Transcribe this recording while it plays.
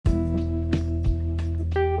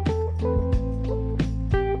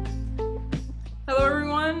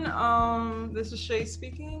This is Shay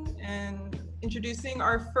speaking and introducing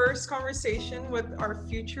our first conversation with our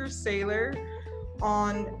future sailor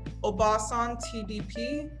on Obasan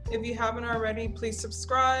TDP. If you haven't already, please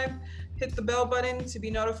subscribe, hit the bell button to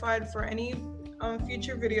be notified for any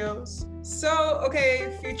future videos. So,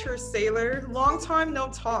 okay, future sailor, long time no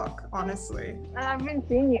talk, honestly. I haven't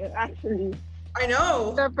seen you actually. I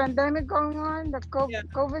know. The pandemic going on, the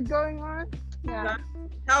COVID going on. Yeah.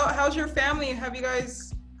 How's your family? Have you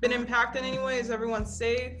guys been impacted in any way? Is everyone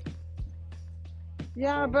safe?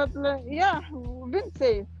 Yeah, but we've been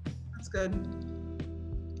safe. That's good.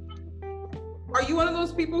 Are you one of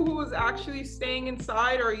those people who was actually staying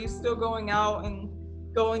inside, or are you still going out and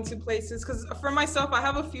going to places? Because for myself, I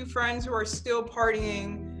have a few friends who are still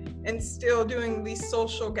partying and still doing these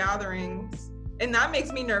social gatherings, and that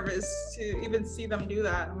makes me nervous to even see them do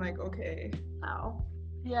that. I'm like, okay, how?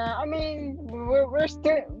 Yeah, I mean,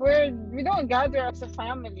 we don't gather as a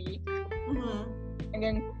family. Mm-hmm. And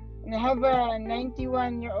then I have a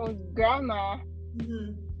 91-year-old grandma.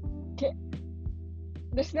 Mm-hmm.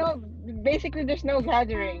 There's no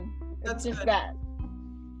gathering. That's it's just good. that.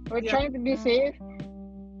 We're trying to be safe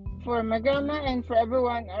for my grandma and for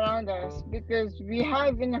everyone around us, because we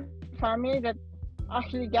have in a family that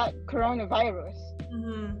actually got coronavirus.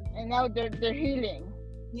 Mm-hmm. And now they're healing.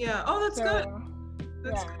 Yeah. Oh, that's good.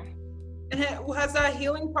 That's good. And has that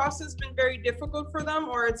healing process been very difficult for them,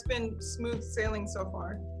 or it's been smooth sailing so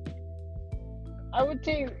far? I would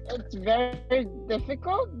say it's very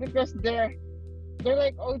difficult because they're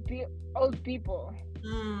like old people.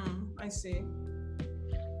 I see.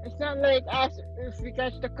 It's not like us. If we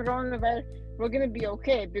catch the coronavirus, we're gonna be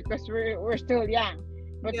okay because we're still young.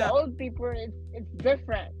 But the old people, it's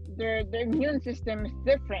different. Their immune system is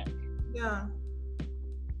different. Yeah.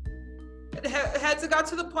 Has it got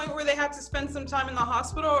to the point where they had to spend some time in the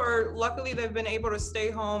hospital, or luckily they've been able to stay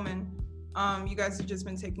home and you guys have just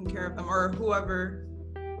been taking care of them, or whoever?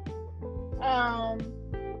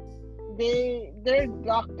 They're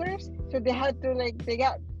doctors, so they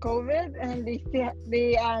got COVID and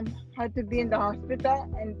they had to be in the hospital,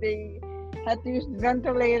 and they had to use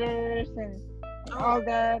ventilators and all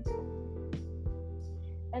that.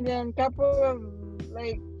 And then a couple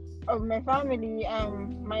of my family,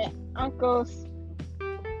 my uncles,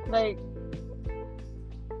 what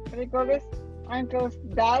do you call this? Uncles'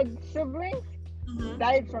 dad siblings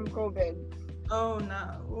died from COVID. Oh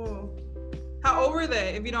no. Ooh. How old were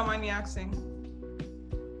they, if you don't mind me asking?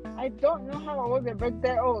 I don't know how old they're, but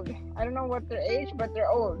they're old. I don't know what their age, but they're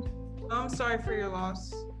old. Oh, I'm sorry for your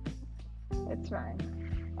loss. It's fine.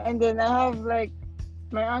 And then I have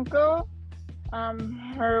my uncle,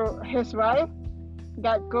 his wife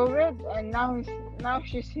got COVID, and now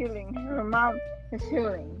she's healing. Her mom is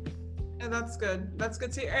healing. And that's good. That's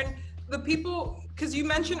good to hear. And the people, because you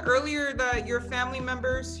mentioned earlier that your family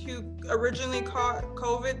members who originally caught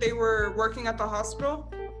COVID, they were working at the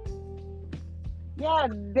hospital? Yeah,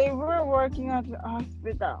 they were working at the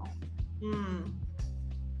hospital.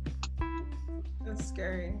 That's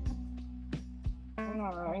scary.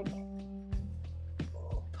 All right.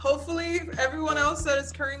 Hopefully, everyone else that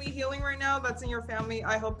is currently healing right now, that's in your family,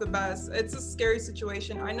 I hope the best. It's a scary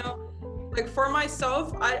situation. I know, for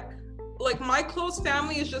myself, my close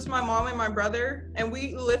family is just my mom and my brother, and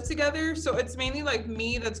we live together. So it's mainly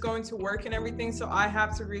me that's going to work and everything. So I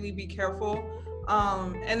have to really be careful.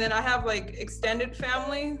 And then I have extended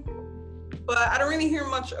family, but I don't really hear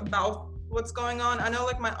much about what's going on. I know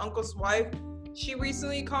my uncle's wife, she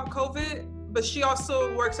recently caught COVID, but she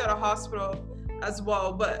also works at a hospital as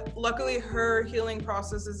well. But luckily her healing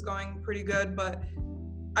process is going pretty good. But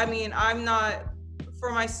I mean,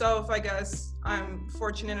 for myself, I guess I'm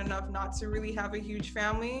fortunate enough not to really have a huge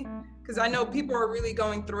family, because I know people are really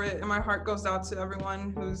going through it, and my heart goes out to everyone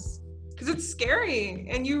because it's scary,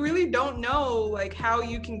 and you really don't know how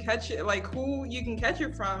you can catch it, who you can catch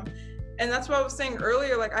it from. And that's what I was saying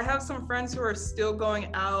earlier. I have some friends who are still going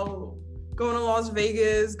out, going to Las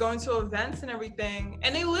Vegas, going to events and everything,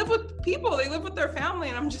 and they live with people, they live with their family,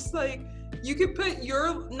 and I'm just you could put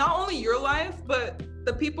not only your life, but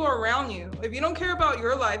the people around you. If you don't care about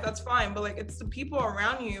your life, that's fine, but it's the people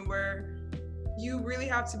around you where you really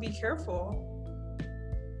have to be careful.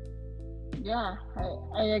 Yeah,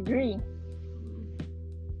 I agree.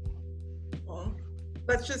 Well,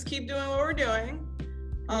 let's just keep doing what we're doing.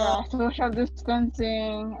 Social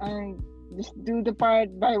distancing, and just do the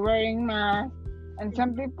part by wearing masks. And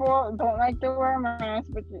some people don't like to wear masks,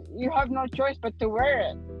 but you have no choice but to wear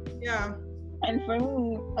it. Yeah. And for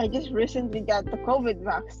me, I just recently got the COVID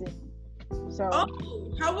vaccine. So. Oh,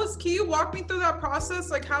 can you walk me through that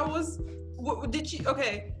process? How was Did you,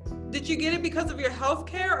 okay, did you get it because of your health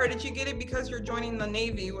care, or did you get it because you're joining the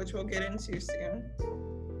Navy, which we'll get into soon?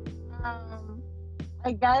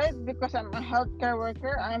 I got it because I'm a healthcare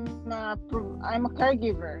worker. I'm a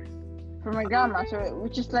caregiver for my grandma, so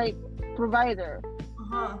which is like provider.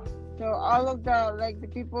 Uh-huh. So all of the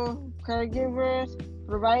people, caregivers,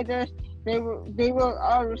 providers, they will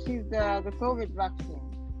all receive the COVID vaccine.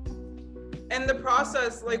 And the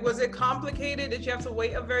process, like, was it complicated? Did you have to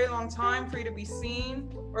wait a very long time for you to be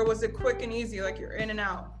seen, or was it quick and easy, like you're in and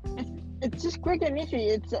out? It's just quick and easy.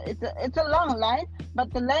 It's a long line,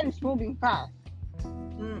 but the line is moving fast.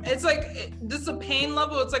 It's like, this is a pain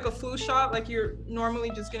level. It's like a flu shot, like you're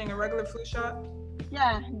normally just getting a regular flu shot.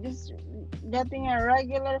 Yeah, just getting a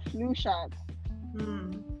regular flu shot.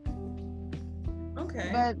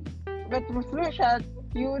 Okay. But with flu shot,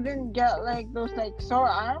 you wouldn't get like those like sore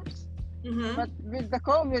arms. But with the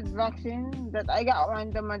COVID vaccine that I got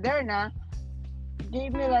on the Moderna,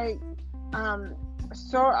 gave me like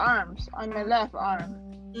sore arms on my left arm.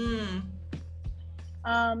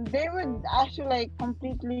 They would ask you like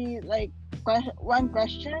completely like one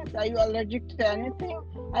question: are you allergic to anything?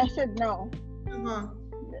 I said no.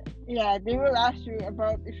 Yeah, they will ask you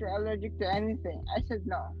about if you're allergic to anything. I said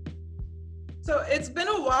no. So it's been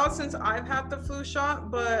a while since I've had the flu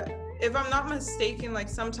shot, but if I'm not mistaken, like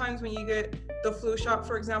sometimes when you get the flu shot,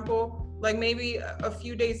 for example, like maybe a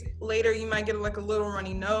few days later, you might get like a little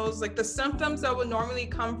runny nose. Like the symptoms that would normally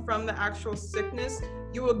come from the actual sickness,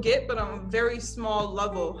 you will get, but on a very small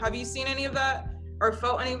level. Have you seen any of that or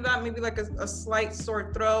felt any of that? Maybe like a slight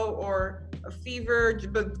sore throat or a fever,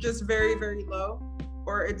 but just very, very low?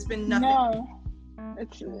 Or it's been nothing? No,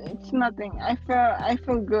 it's nothing. I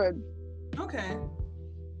feel good. Okay.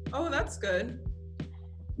 Oh, that's good.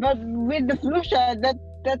 But with the flu shot, that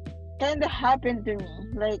kind of happened to me.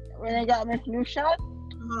 Like when I got my flu shot,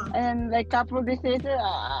 and like a couple of days later,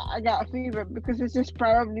 I got a fever because it's just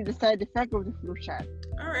probably the side effect of the flu shot.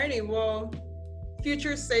 Alrighty, well,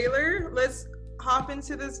 future sailor, let's hop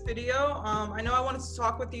into this video. I know I wanted to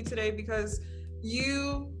talk with you today because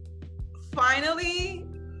you finally,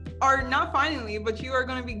 or not finally, but you are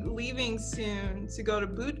going to be leaving soon to go to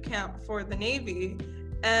boot camp for the Navy.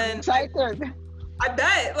 And excited. I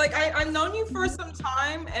bet, like I've known you for some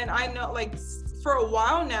time, and I know like for a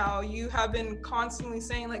while now, you have been constantly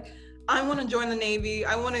saying like, I want to join the Navy.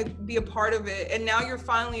 I want to be a part of it. And now you're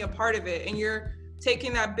finally a part of it, and you're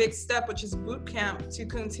taking that big step, which is boot camp, to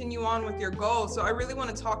continue on with your goal. So I really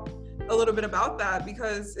want to talk a little bit about that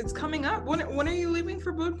because it's coming up. When are you leaving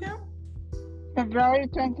for boot camp? February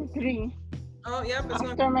 23. Oh, yeah.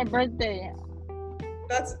 After my birthday.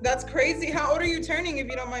 That's crazy. How old are you turning, if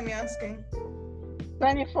you don't mind me asking?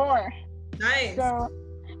 24. Nice. So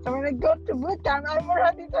when I go to boot camp, I'm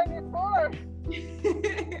already 24.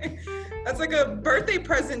 That's like a birthday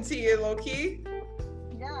present to you, low-key.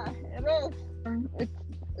 Yeah, it is.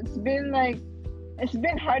 It's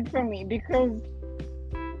been hard for me because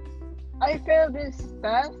I failed this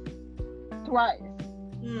test twice.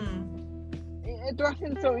 It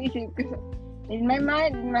wasn't so easy because in my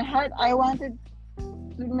mind, in my heart, I wanted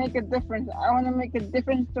to make a difference. I want to make a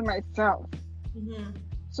difference to myself.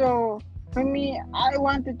 So for me, I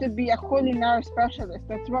wanted to be a culinary specialist.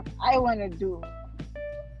 That's what I want to do.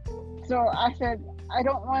 So I said,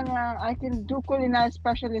 I can do culinary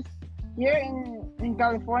specialist here in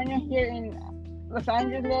California, here in Los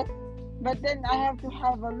Angeles, but then I have to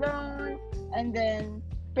have a loan and then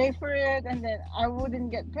pay for it, and then I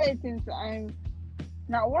wouldn't get paid since I'm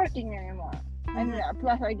not working anymore. And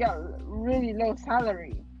plus I got really low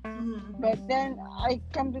salary. But then I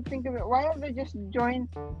come to think of it, why don't I just join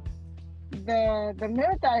the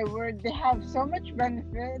military where they have so much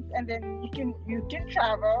benefits, and then you can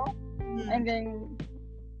travel, and then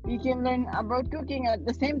you can learn about cooking at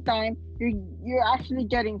the same time. You're actually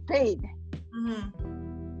getting paid,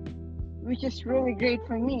 which is really great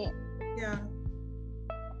for me. Yeah.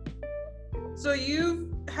 So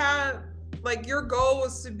you've had, like, your goal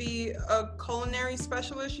was to be a culinary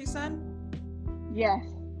specialist, you said? Yes.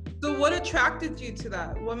 So what attracted you to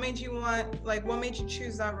that? What made you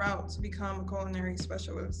choose that route to become a culinary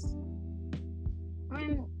specialist?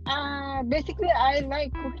 Basically, I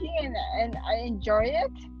like cooking and I enjoy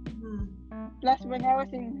it. Plus, when I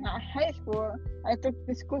was in high school, I took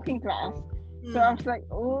this cooking class. So I was like,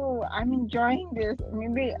 oh, I'm enjoying this.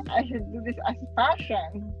 Maybe I should do this as a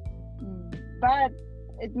passion. But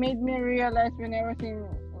it made me realize when I was in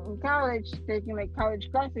college, taking like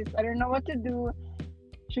college classes, I don't know what to do.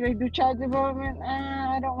 Should I do child development?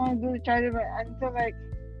 I don't want to do child development. Until like,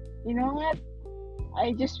 you know what?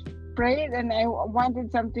 I just prayed and I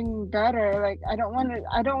wanted something better. Like I don't want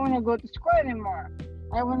to go to school anymore.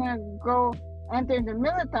 I want to go enter the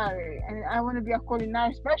military and I want to be a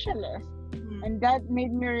culinary specialist. Mhm. And that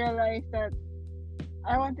made me realize that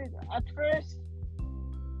at first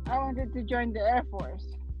I wanted to join the Air Force.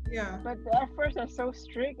 Yeah. But the Air Force are so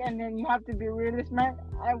strict and then you have to be really smart.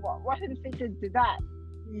 I wasn't fitted to that.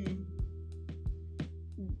 Mm.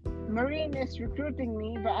 Marine is recruiting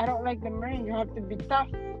me, but I don't like the Marine. You have to be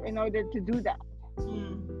tough in order to do that.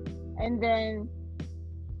 Mm. And then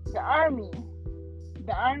the Army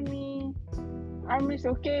is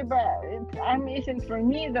okay, but Army isn't for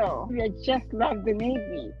me though. I just love the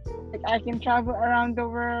Navy. Like I can travel around the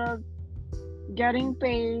world, getting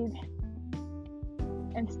paid,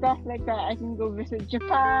 and stuff like that. I can go visit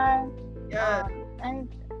Japan. Yeah. And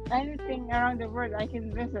anything around the world I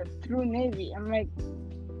can visit through Navy. I'm like,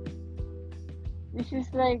 this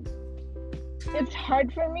is like, it's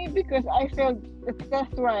hard for me because I failed the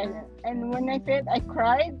test twice. And when I failed, I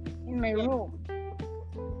cried in my room.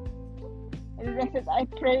 And I said, I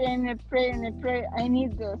pray and I pray and I pray. I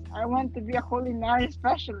need this. I want to be a culinary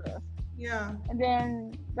specialist. Yeah. And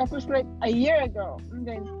then that was like a year ago. And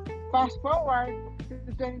then fast forward to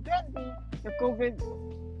 2020, the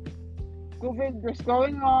COVID was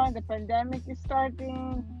going on, the pandemic is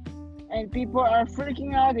starting, and people are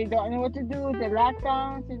freaking out. They don't know what to do, the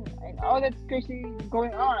lockdowns and all that crazy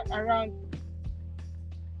going on around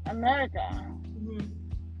America. Mhm.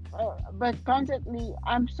 But constantly,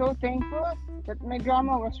 I'm so thankful that my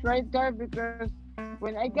grandma was right there because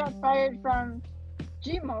when I got fired from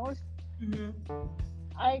GMOS, Mhm.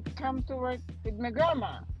 I come to work with my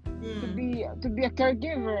grandma to Mm. be a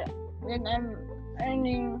caregiver, and I'm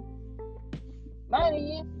earning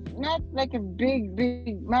money, not like a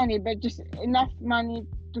big money, but just enough money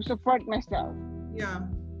to support myself. Yeah.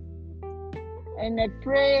 And I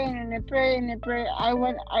pray and I pray and I pray. I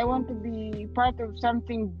want to be part of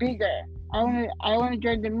something bigger. I want to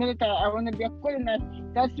join the military. I want to be a culinary.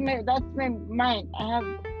 That's my mind. I have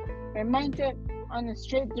my mindset on a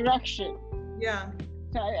straight direction. Yeah.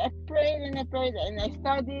 So I prayed and I prayed and I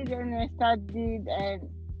studied and I studied, and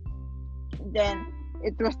then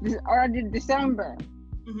it was already December.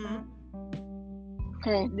 Mhm.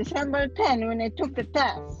 Okay, December 10 when I took the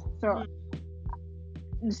test. So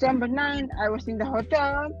December 9, I was in the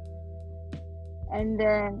hotel, and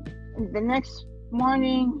then the next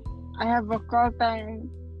morning, I have a call time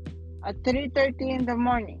at 3:30 in the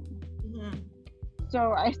morning. Mhm.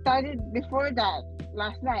 So I started before that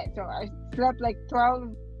last night. So I slept like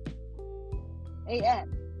 12 a.m.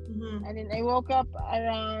 Mhm. and then I woke up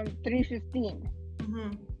around 3:15.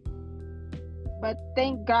 Mhm. But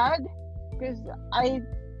thank God, because I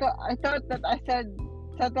thought that I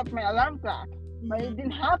set up my alarm clock, but it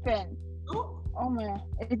didn't happen. Oh. Oh man,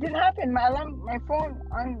 it didn't happen. My phone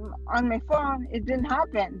on my phone, it didn't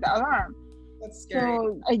happen. The alarm. That's scary.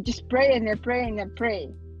 So I just pray and I pray and I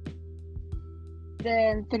pray.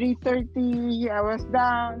 Then 3:30, I was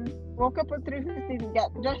down. Woke up at 3:15, got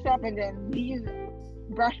dressed up, and then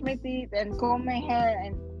brush my teeth and comb my hair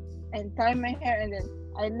and tie my hair, and then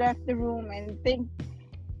I left the room and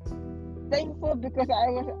thankful because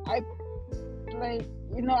I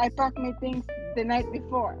packed my things the night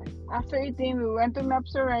before. After eating, we went to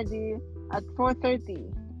MEPS already at 4:30.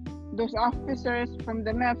 Those officers from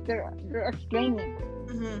the MEPS, they're explaining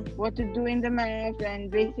Mhm. what to do in the MEPS and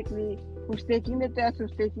basically who's taking the test,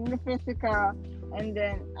 who's taking the physical. And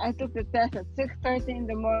then I took the test at 6:30 in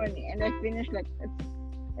the morning, and I finished like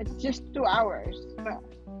it's just 2 hours. But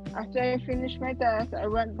after I finished my test, I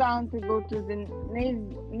went down to go to the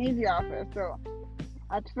Navy office. So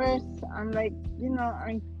at first, I'm like,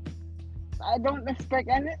 I don't expect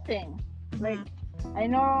anything. Like, I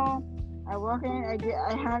know I walk in,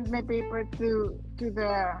 I hand my paper to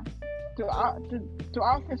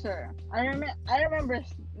officer. I remember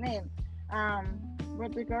his name.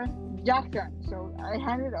 What we call Jackson. So I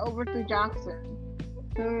handed over to Jackson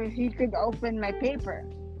so he could open my paper.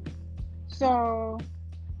 So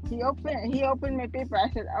he opened my paper. I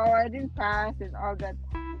said, "Oh, I didn't pass," and all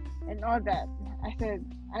that. I said,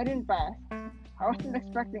 "I didn't pass. I wasn't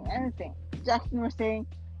expecting anything." Jackson was saying,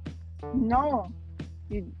 "No,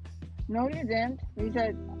 you didn't." He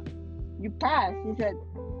said, "You passed."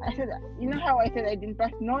 I said, "You know how I said I didn't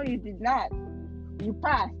pass?" "No, you did not. You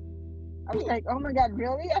passed." I was like, "Oh my God,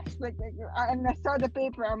 really?" I was like, and I saw the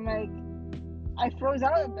paper. I'm like, I froze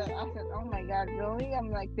out of that. I said, "Oh my God, really?" I'm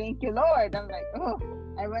like, "Thank you, Lord." I'm like, oh.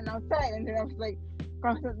 I went outside, and then I was like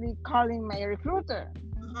constantly calling my recruiter.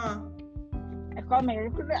 I called my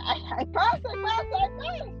recruiter. I passed. And I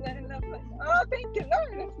was like, "Oh, thank you,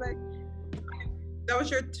 Lord." It's like, That was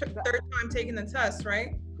your The- third time taking the test,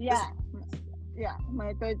 right? yeah, yeah,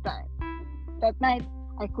 my third time. That night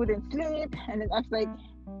I couldn't sleep, and then I was like,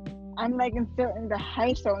 I'm like still in the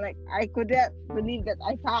high zone. Like I couldn't believe that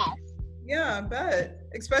I passed. Yeah, I bet.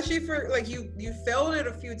 Especially for like you failed it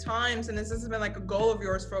a few times and this has been like a goal of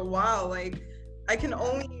yours for a while. Like I can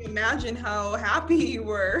only imagine how happy you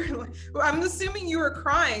were. Well, I'm assuming you were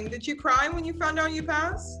crying. Did you cry when you found out you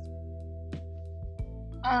passed?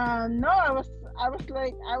 No, I was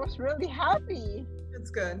like I was really happy. It's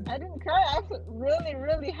good. I didn't cry. I was really,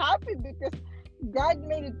 really happy because God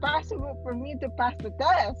made it possible for me to pass the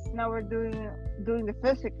test. Now we're doing the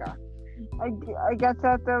physical. I got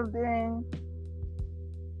settled in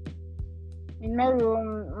my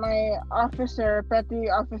room. My officer, Petty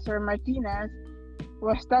Officer Martinez,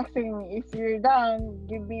 was texting me, if you're done,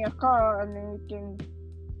 give me a call and then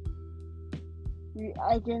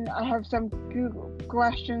I have some few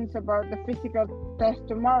questions about the physical test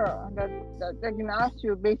tomorrow that they're gonna ask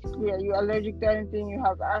you. Basically, are you allergic to anything? You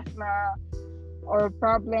have asthma or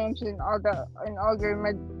problems in all your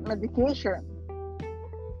medication?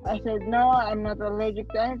 I said no, I'm not allergic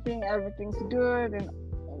to anything. Everything's good and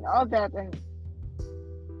all that and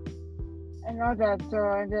all that. So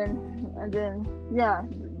and then yeah,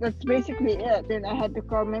 that's basically it. Then I had to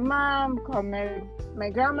call my mom, call my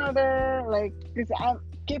grandmother, like because I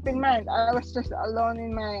keep in mind I was just alone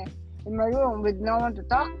in my room with no one to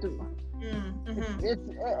talk to. Mm-hmm.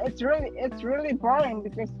 It's really boring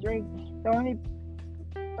because you're the only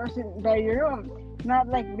person by your room. Not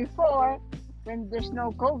like before when there's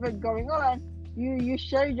no COVID going on, you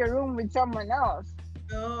share your room with someone else.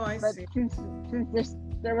 Oh, I But see. since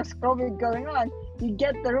there was COVID going on, you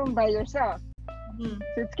get the room by yourself. Mm-hmm.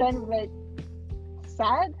 So it's kind of like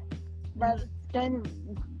sad, but it's kind of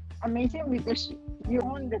amazing because you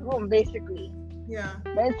own the room basically. Yeah.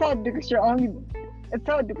 But it's sad because you're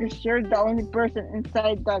the only person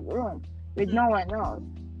inside that room with no one else,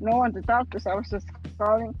 no one to talk to. So I was just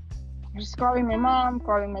calling my mom,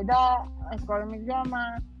 calling my dad, and calling my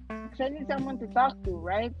grandma. Because I need someone to talk to,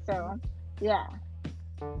 right? So yeah.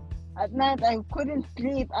 At night I couldn't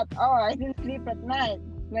sleep at all. I didn't sleep at night.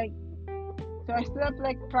 Like so I slept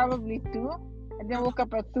like probably 2 and then woke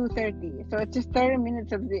up at 2:30. So it's just 30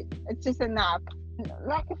 minutes of it. It's just a nap.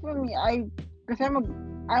 Lucky for me, because I'm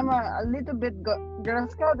a little bit Girl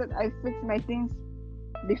Scout that I fixed my things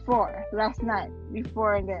last night,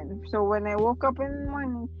 and then. So when I woke up in the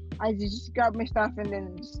morning, I just grab my stuff and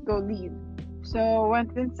then just go leave. So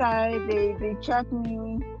went inside, they checked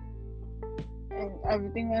me and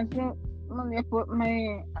everything went through. I put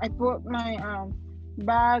my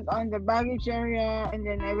bag on the baggage area and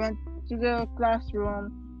then I went to the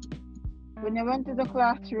classroom. When I went to the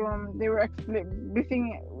classroom, they were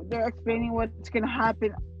explaining what's gonna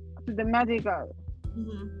happen to the medical,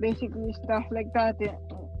 basically stuff like that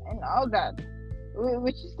and all that,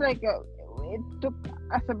 which is like it took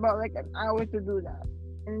us about like an hour to do that.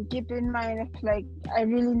 And keep in mind, it's like I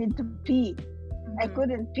really need to pee. I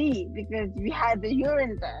couldn't pee because we had the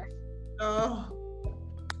urine test. Oh,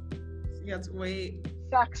 you have to wait.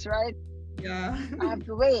 Sucks, right? Yeah. I have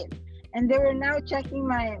to wait. And they were now checking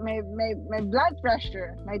my blood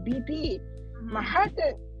pressure, my BP. My heart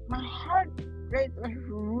rate was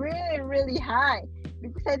really, really high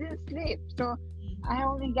because I didn't sleep. So I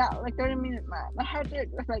only got like 30 minutes. My heart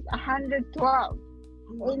rate was like 112.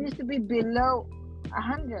 It needs to be below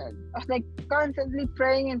 100. I was like constantly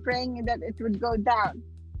praying that it would go down.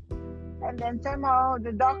 And then somehow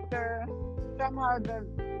the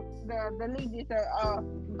lady said,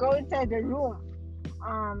 go inside the room.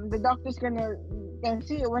 The doctor's can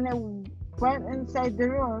see it. When I went inside the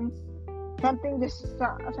room, something just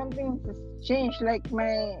changed. Like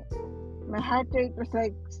my heart rate was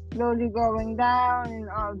like slowly going down and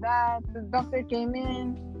all that. The doctor came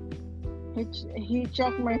in. He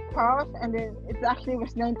checked my pulse and then it actually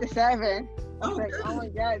was 97. I was like, oh my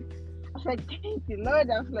god. I was like, thank you, Lord.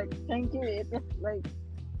 I was like, thank you. It was like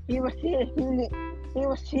he was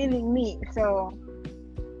healing me. So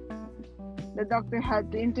the doctor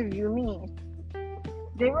had to interview me.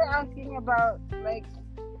 They were asking about like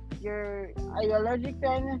are you allergic to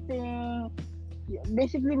anything?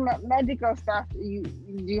 Basically medical stuff. Do you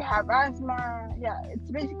have asthma? Yeah,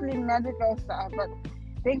 it's basically medical stuff. But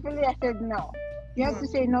thankfully I said no. You have to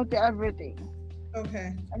say no to everything.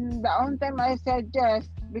 Okay. And the only time I said yes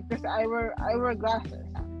because I wear glasses.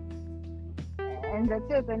 And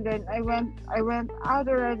that's it. And then I went out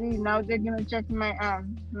already. Now they're gonna check my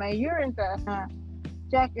urine test.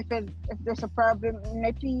 Check if there's a problem in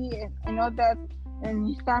my pee and all that. And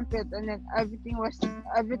he stamped it, and then everything was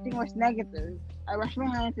negative. I washed my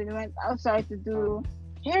hands and went outside to do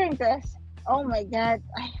hearing test. Oh my god,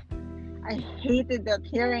 I hated that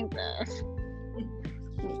hearing test.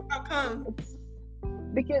 How come? It's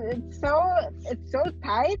because it's so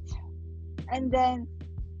tight, and then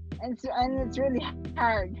and it's really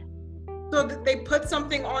hard. So they put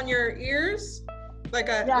something on your ears, like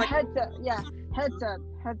a Yeah, like, headset,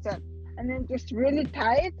 and then just really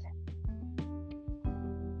tight.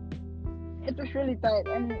 It was really tight,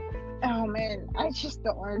 and oh man, I just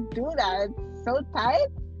don't want to do that. It's so tight.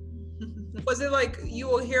 was it like you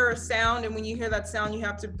will hear a sound, and when you hear that sound, you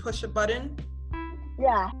have to push a button?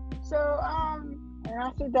 Yeah. So and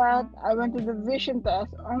after that, I went to the vision test.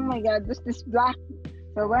 Oh my god, this black.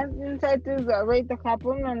 So I went inside to wait a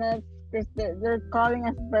couple minutes because they're calling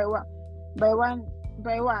us by one,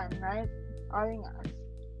 right? Calling us.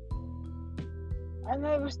 And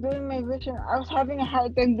I was doing my vision. I was having a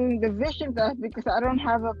hard time doing the vision test because I don't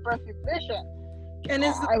have a perfect vision. And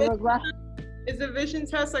is the I vision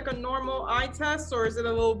test like a normal eye test, or is it a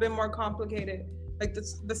little bit more complicated? Like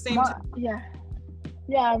the same more, test?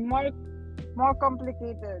 yeah, more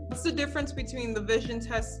complicated. What's the difference between the vision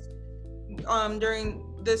test during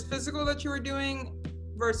this physical that you were doing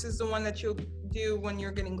versus the one that you'll do when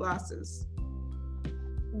you're getting glasses?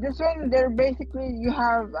 This one, they're basically you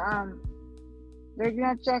have they're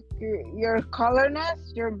gonna check your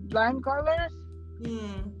colorness, your blind colors.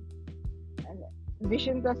 And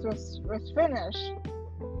vision test was finished.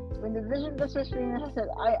 When the vision test was finished, I said,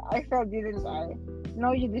 I fell, didn't I?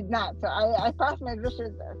 No, you did not. So I passed my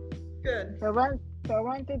vision test. Good. So I went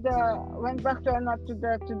back to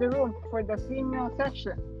the room for the female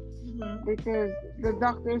section because the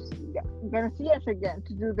doctor's gonna see us again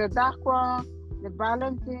to do the duck walk, the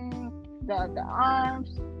balancing, the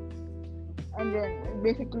arms. And then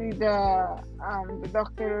basically the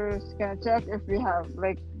doctor's gonna check if we have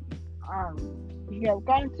if we have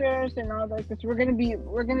cancers and all that, because we're gonna be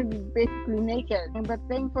basically naked. But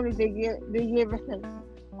thankfully they gave us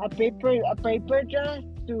a paper dress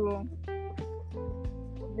to.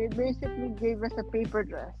 They basically gave us a paper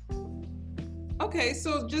dress. Okay,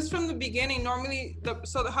 so just from the beginning, normally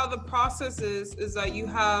how the process is that you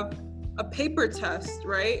have a paper test,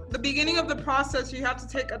 right? The beginning of the process, you have to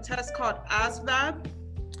take a test called ASVAB.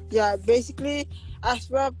 Yeah, basically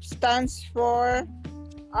ASVAB stands for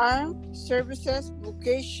Armed Services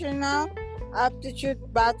Vocational Aptitude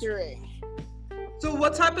Battery. So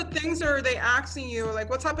what type of things are they asking you? Like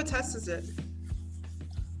what type of test is it?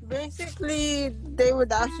 Basically, they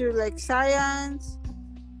would ask you like science,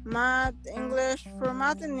 math, English. For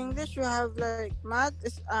math and English, you have like math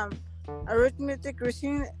is arithmetic,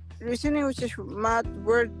 reasoning, which is math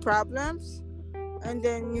word problems, and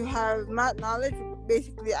then you have math knowledge,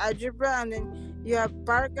 basically algebra, and then you have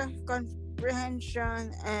paragraph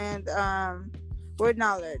comprehension and word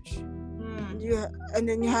knowledge. And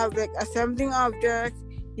then you have like assembling objects.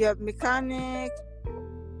 You have mechanics.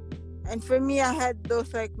 And for me, I had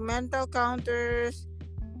those like mental counters,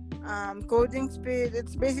 coding speed.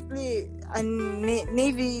 It's basically a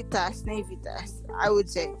Navy test, I would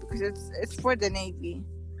say, because it's for the Navy.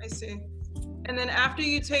 I see. And then after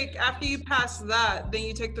you pass that, then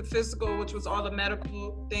you take the physical, which was all the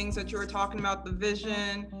medical things that you were talking about, the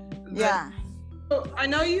vision. Yeah. So I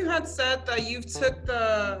know you had said that you've took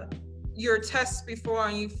your tests before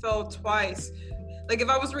and you failed twice. Like if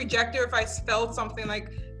I was rejected or if I spelled something,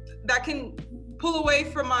 like that can pull away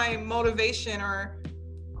from my motivation, or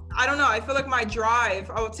I don't know, I feel like my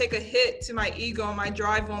drive, I will take a hit to my ego and my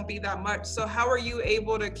drive won't be that much. So how are you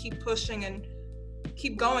able to keep pushing and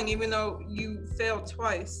keep going even though you failed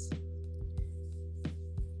twice?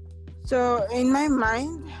 So in my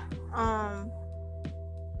mind,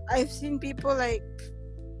 I've seen people like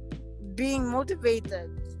being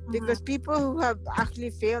motivated because people who have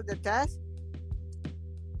actually failed the test,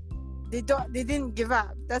 they didn't give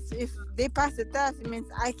up. That's if they pass the test, it means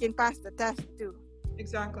I can pass the test too.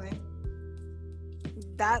 Exactly.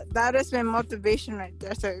 That is my motivation right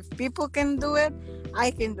there. So if people can do it,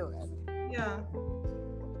 I can do it. Yeah.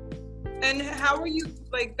 And how are you,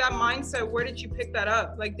 like that mindset, where did you pick that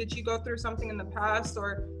up? Like, did you go through something in the past,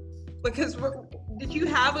 or because did you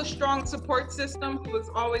have a strong support system who was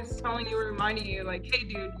always telling you or reminding you like, hey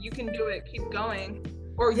dude, you can do it, keep going?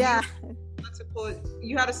 Or yeah,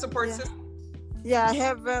 you had a support system? Yeah, I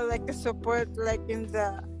have like a support like in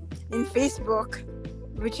Facebook,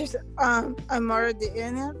 which is I'm already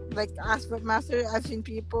in it, like ASVAB Master. I've seen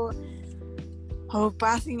people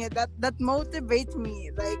passing it. That motivates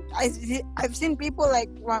me. Like I've seen people like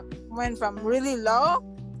went from really low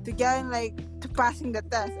to getting like to passing the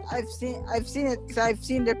test. I've seen it because I've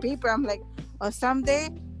seen their paper. I'm like, oh, someday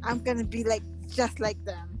I'm gonna be like just like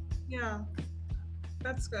them. Yeah,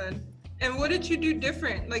 that's good. And what did you do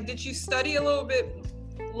different? Like, did you study a little bit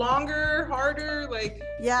longer, harder? Like,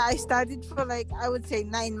 Yeah, I studied for like, I would say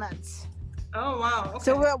 9 months. oh wow. Okay.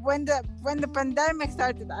 So when the pandemic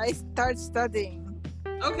started, I started studying.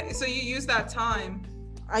 Okay, so you use that time.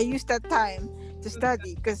 I used that time to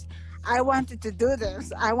study because I wanted to do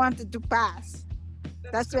this. I wanted to pass.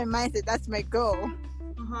 That's my mindset. That's my goal.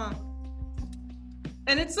 Uh-huh.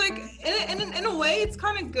 And it's like, in a way, it's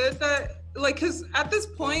kind of good that, like, because at this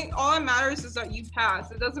point, all that matters is that you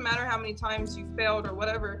pass. It doesn't matter how many times you failed or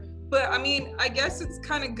whatever. But I mean, I guess it's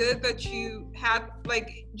kind of good that you had,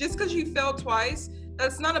 like, just because you failed twice,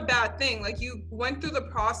 that's not a bad thing. Like, you went through the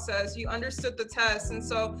process, you understood the test. And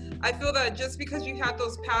so I feel that just because you had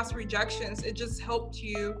those past rejections, it just helped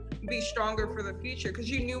you be stronger for the future because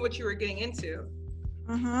you knew what you were getting into.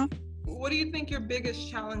 Mm-hmm. What do you think your biggest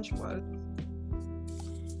challenge was?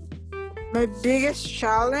 My biggest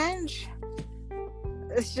challenge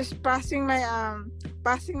is just passing my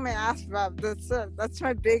ASVAB. That's it. That's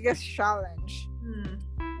my biggest challenge.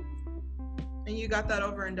 And you got that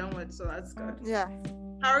over and done with, so that's good. Yeah.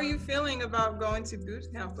 How are you feeling about going to boot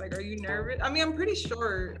camp? Like, are you nervous? I mean, I'm pretty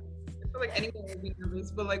sure. I feel like anyone would be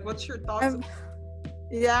nervous, but like, what's your thoughts?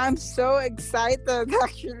 I'm so excited.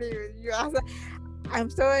 Actually, you asked. I'm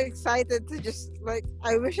so excited to just like.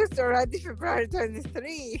 I wish it's already February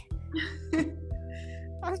 23.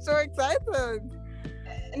 I'm so excited.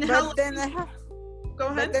 And how? But then I have. Go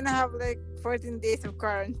ahead. But then I have like 14 days of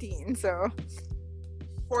quarantine. So.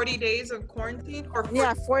 40 days of quarantine, or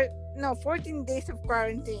 14 days of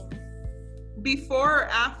quarantine. Before or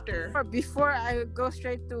after? Or before I go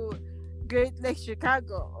straight to Great Lake,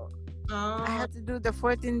 Chicago. I had to do the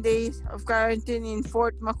 14 days of quarantine in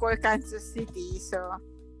Fort McCoy, Kansas City. So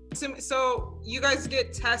you guys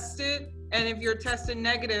get tested, and if you're tested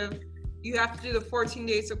negative, you have to do the 14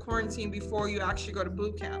 days of quarantine before you actually go to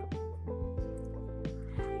boot camp.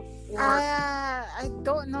 I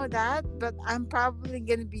don't know that, but I'm probably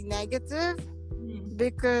gonna be negative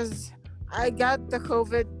because I got the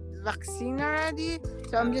COVID vaccine already.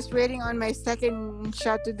 So I'm just waiting on my second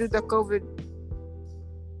shot to do the COVID.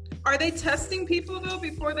 Are they testing people though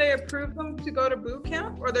before they approve them to go to boot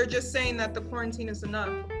camp, or they're just saying that the quarantine is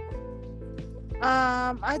enough?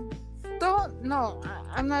 I don't know.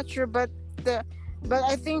 I'm not sure, but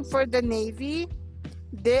I think for the Navy,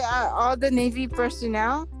 they are all the Navy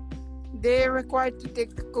personnel. They're required to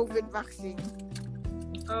take the COVID vaccine.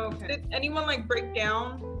 Okay. Did anyone like break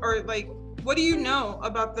down, or like, what do you know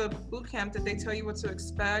about the boot camp? Did they tell you what to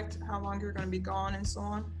expect, how long you're going to be gone, and so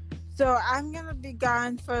on? So I'm going to be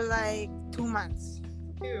gone for like 2 months.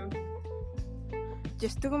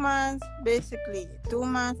 Just 2 months, basically 2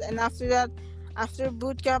 months, and after that, after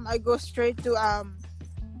boot camp, I go straight to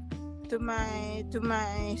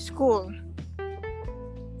my school.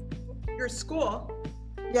 Your school?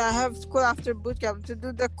 Yeah, I have school after boot camp to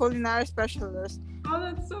do the culinary specialist. Oh,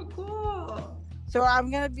 that's so cool. So I'm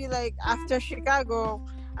gonna be like, after Chicago,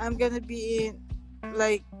 I'm gonna be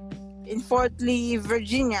in Fort Lee,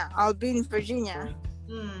 Virginia. I'll be in Virginia.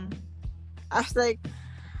 I'm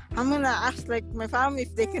gonna ask like my family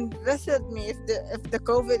if they can visit me if the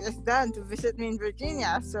COVID is done to visit me in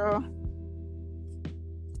Virginia. So.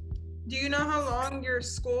 Do you know how long your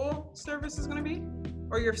school service is gonna be,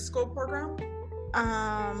 or your school program?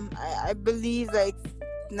 I believe like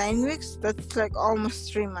 9 weeks. That's like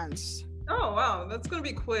almost 3 months. Oh wow, that's gonna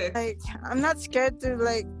be quick. Like, I'm not scared to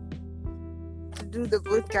do the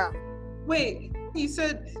boot camp. Wait, you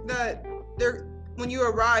said that when you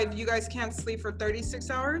arrive, you guys can't sleep for 36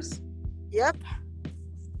 hours? Yep.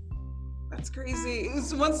 That's crazy.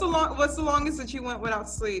 What's the longest that you went without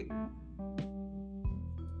sleep?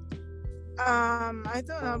 I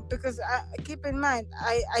don't know, because keep in mind,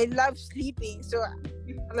 I love sleeping, so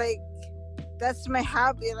like that's my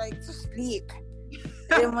hobby, like to sleep.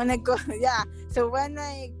 And when I go, so when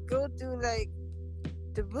I go to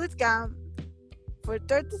the boot camp for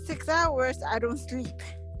 36 hours, I don't sleep.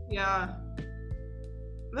 Yeah,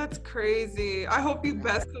 that's crazy. I hope you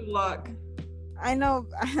best of luck. I know,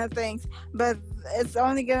 thanks, but it's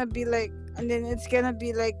only gonna be like, and then it's gonna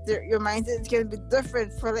be like your mindset is gonna be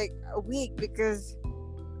different for like a week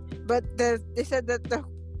but they said that the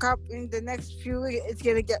cup in the next few weeks it's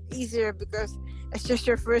gonna get easier because it's just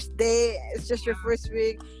your first day, it's just your first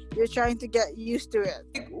week, you're trying to get used to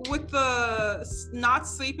it. With the not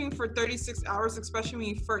sleeping for 36 hours, especially when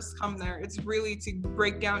you first come there, it's really to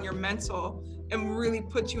break down your mental and really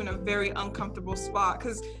put you in a very uncomfortable spot,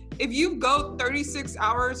 because if you go 36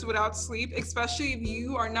 hours without sleep, especially if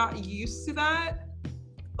you are not used to that,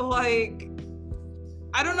 like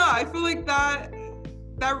I don't know. I feel like that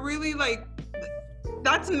really like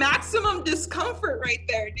that's maximum discomfort right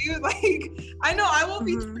there, dude. Like I know I will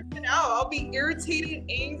be tripping out. I'll be irritated,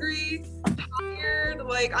 angry, tired.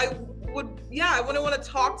 Like I wouldn't want to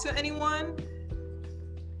talk to anyone.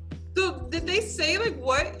 So did they say like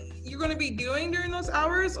what you're gonna be doing during those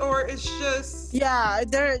hours, or it's just? Yeah,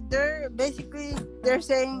 they're basically they're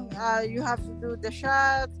saying you have to do the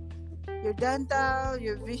shot, your dental,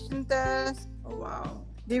 your vision test. Oh wow.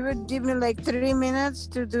 They would give me like 3 minutes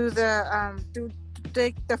to do the to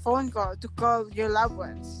take the phone call to call your loved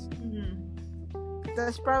ones. Mm-hmm.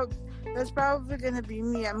 That's probably gonna be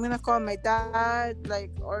me. I'm gonna call my dad,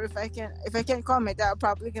 like, or if I can't call my dad, I'm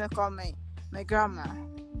probably gonna call my grandma.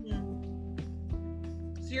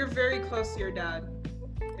 So you're very close to your dad.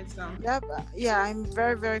 It sounds. Yep. Yeah, I'm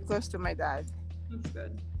very, very close to my dad. That's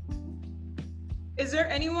good. Is there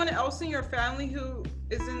anyone else in your family who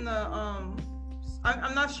is in the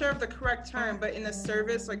I'm not sure of the correct term, but in the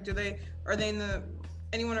service? Like, are they in the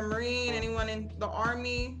anyone a Marine, anyone in the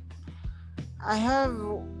Army? I have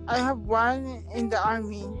one in the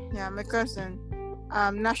Army. Yeah, my cousin.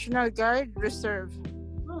 National Guard Reserve.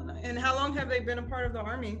 Oh, nice. And how long have they been a part of the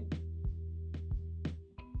Army?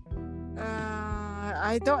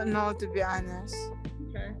 I don't know, to be honest.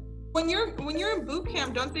 Okay. When you're in boot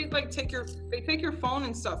camp, don't they like take your phone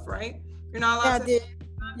and stuff, right? You're not allowed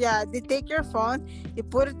they take your phone, they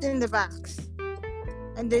put it in the box.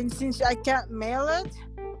 And then since I can't mail it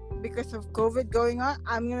because of COVID going on,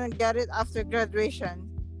 I'm gonna get it after graduation.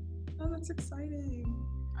 Oh, that's exciting.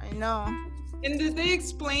 I know. And did they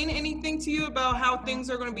explain anything to you about how things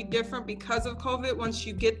are gonna be different because of COVID once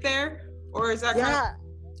you get there? Or is that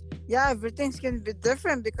Yeah, everything's gonna be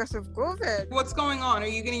different because of COVID. What's going on? Are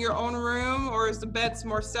you getting your own room, or is the beds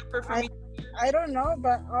more separate from each other? I don't know,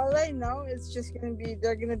 but all I know is just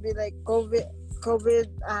they're gonna be like COVID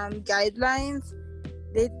guidelines.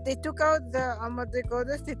 They took out the what they call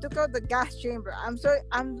this? They took out the gas chamber. I'm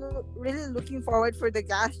really looking forward for the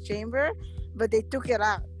gas chamber, but they took it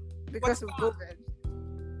out because of COVID.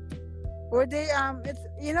 Or they it's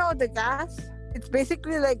the gas. It's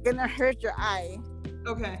basically like gonna hurt your eye.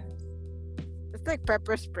 Okay. It's like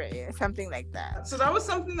pepper spray or something like that. So that was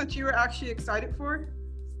something that you were actually excited for?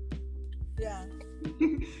 Yeah.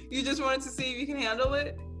 You just wanted to see if you can handle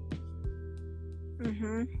it?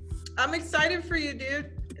 Mm-hmm. I'm excited for you,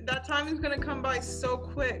 dude. That time is gonna come by so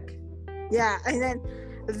quick. Yeah, and then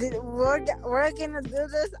we're gonna do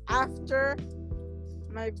this after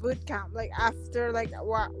my boot camp. Like after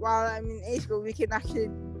while I'm in A school, we can actually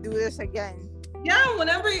do this again. Yeah,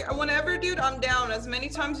 whenever, dude, I'm down. As many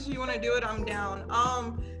times as you want to do it, I'm down.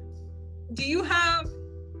 Do you have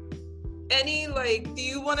any do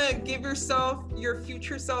you want to give your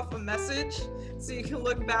future self a message so you can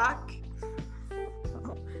look back?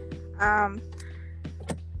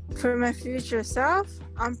 For my future self,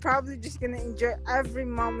 I'm probably just gonna enjoy every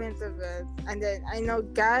moment of it, and then I know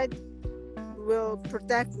God will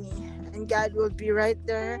protect me, and God will be right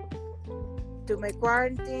there to my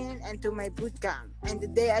quarantine and to my boot camp. And the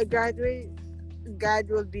day I graduate, God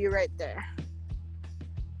will be right there.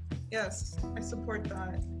 Yes, I support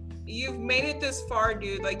that. You've made it this far,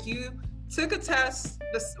 dude. Like, you took a test,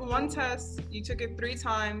 this one test, you took it 3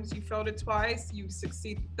 times, you failed it twice, you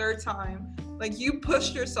succeeded the 3rd time. Like, you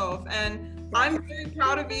pushed yourself, and I'm very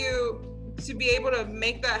proud of you to be able to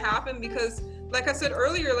make that happen, because like I said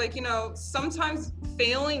earlier, sometimes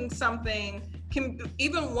failing something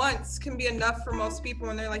even once can be enough for most people,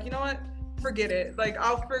 and they're like, you know what, forget it, like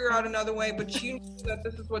I'll figure out another way. But you knew that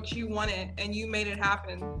this is what you wanted and you made it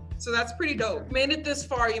happen, so that's pretty dope. Made it this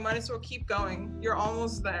far, you might as well keep going. You're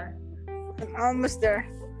almost there. I'm almost there.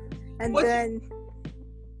 And then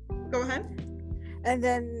go ahead. And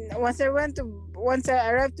then once I arrived to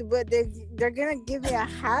boot, they're gonna give me a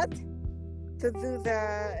hat to do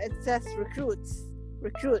it says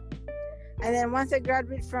recruit. And then once I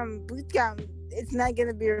graduate from boot camp, it's not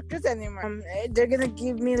gonna be recruit anymore. They're gonna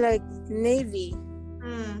give me like Navy.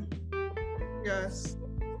 Yes.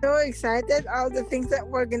 So excited! All the things that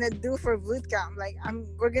we're gonna do for boot camp. Like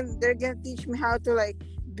they're gonna teach me how to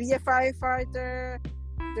be a firefighter.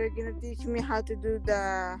 They're gonna teach me how to do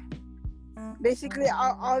basically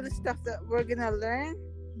all the stuff that we're gonna learn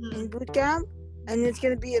in boot camp, and it's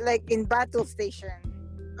gonna be in battle station.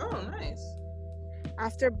 Oh, nice.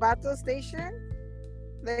 After battle station,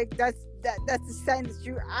 that's the sign that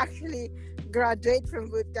you actually graduate from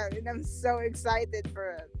boot camp, and I'm so excited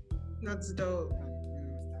for it. That's dope.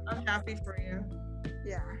 I'm happy for you.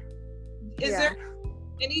 Yeah. Is there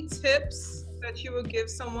any tips that you would give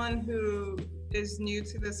someone who is new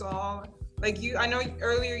to this all? Like I know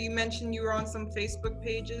earlier you mentioned you were on some Facebook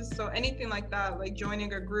pages, so anything like that, like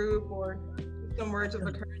joining a group or some words of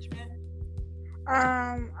encouragement.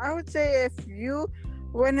 I would say if you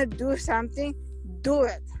want to do something, do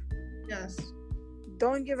it. Yes.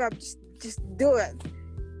 Don't give up. Just do it.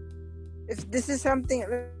 If this is something,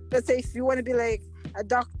 let's say if you want to be like a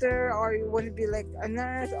doctor, or you want to be like a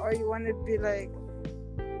nurse, or you want to be like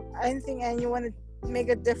anything, and you want to make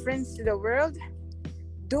a difference to the world,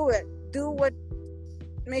 do it. Do what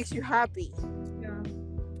makes you happy. Yeah.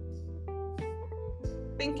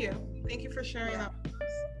 Thank you for sharing that with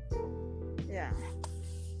us. Yeah.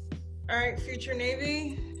 All right, future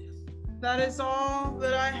Navy, that is all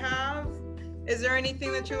that I have. Is there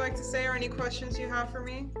anything that you'd like to say or any questions you have for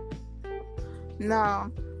me?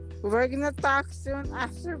 No, we're gonna talk soon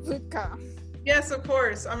after boot camp. Yes, of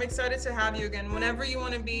course. I'm excited to have you again. Whenever you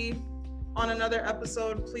want to be on another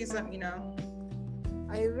episode, please let me know.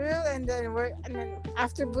 I will, and then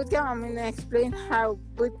after boot camp, I'm gonna explain how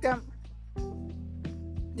boot camp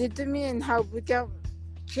did to me and how boot camp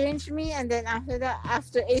changed me. And then after that,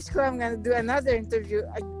 after A school, I'm gonna do another interview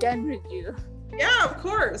again with you. Yeah, of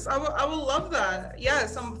course. I will love that.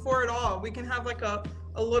 Yes, I'm for it all. We can have like a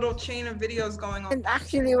little chain of videos going on. And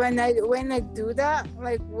actually, when I do that,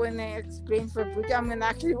 like when I explain for boot camp, I'm gonna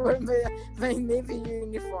actually wear my Navy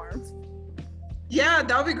uniform. Yeah,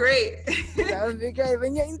 that would be great. That would be great.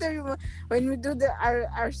 When we do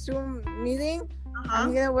our Zoom meeting,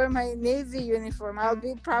 I'm gonna wear my Navy uniform. I'll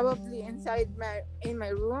be probably in my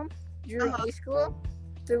room during A school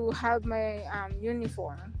to have my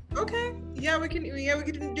uniform. Okay. Yeah, we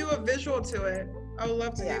can do a visual to it. I would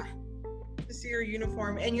love to see your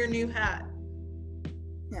uniform and your new hat.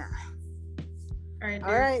 Yeah. All right. Dude.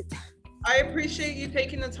 All right. I appreciate you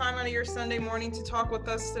taking the time out of your Sunday morning to talk with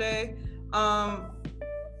us today.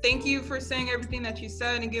 Thank you for saying everything that you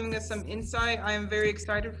said and giving us some insight. I am very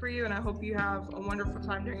excited for you, and I hope you have a wonderful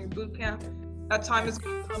time during your boot camp. That time is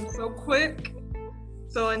going to come so quick,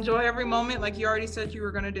 so enjoy every moment like you already said you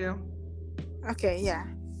were going to do. Okay, yeah.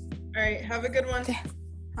 All right, have a good one.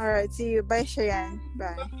 All right, see you. Bye, Cheyenne.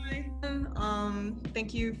 Bye. Bye.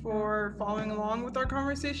 Thank you for following along with our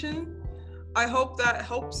conversation. I hope that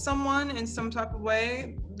helps someone in some type of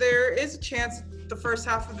way. There is a chance the first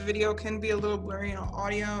half of the video can be a little blurry on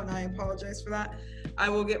audio, and I apologize for that. I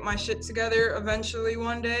will get my shit together eventually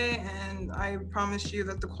one day, and I promise you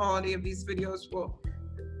that the quality of these videos will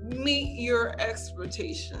meet your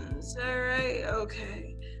expectations. All right,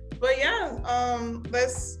 okay. But yeah,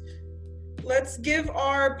 let's give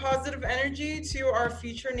our positive energy to our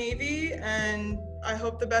future Navy, and I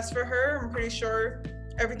hope the best for her. I'm pretty sure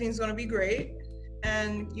everything's gonna be great,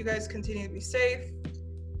 and you guys continue to be safe.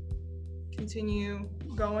 Continue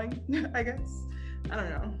going, I guess. I don't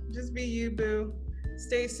know. Just be you, boo.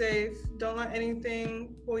 Stay safe. Don't let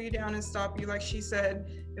anything pull you down and stop you. Like she said,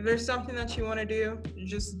 if there's something that you want to do,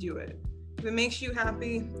 just do it. If it makes you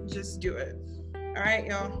happy, just do it. All right,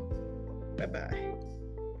 y'all. Bye-bye.